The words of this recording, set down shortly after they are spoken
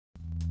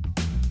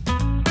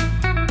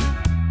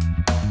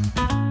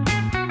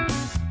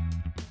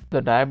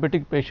The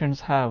diabetic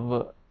patients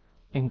have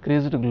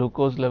increased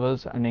glucose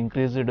levels and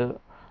increased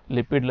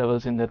lipid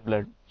levels in their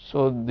blood.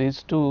 So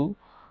these two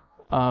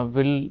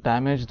will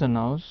damage the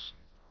nerves.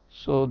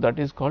 So that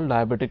is called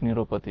diabetic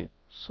neuropathy.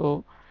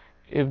 So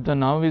if the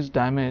nerve is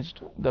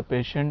damaged, the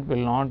patient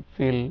will not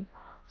feel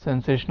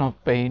sensation of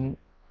pain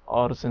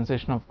or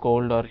sensation of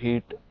cold or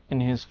heat in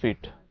his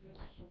feet.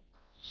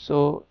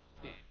 So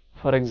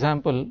for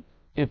example,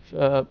 if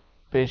a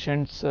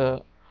patient's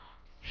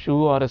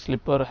shoe or a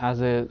slipper has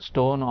a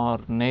stone or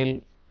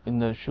nail in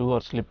the shoe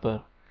or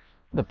slipper,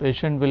 the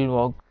patient will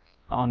walk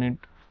on it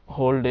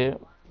whole day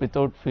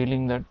without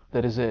feeling that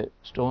there is a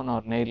stone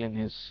or nail in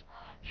his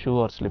shoe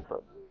or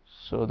slipper.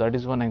 So that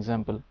is one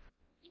example.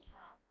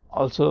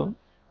 Also,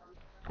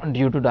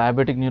 due to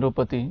diabetic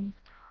neuropathy,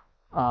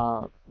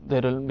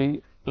 there will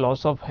be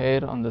loss of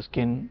hair on the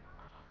skin,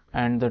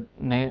 and the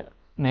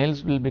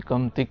nails will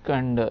become thick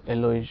and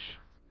yellowish.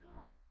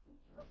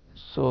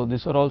 So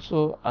these are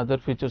also other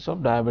features of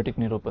diabetic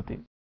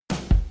neuropathy.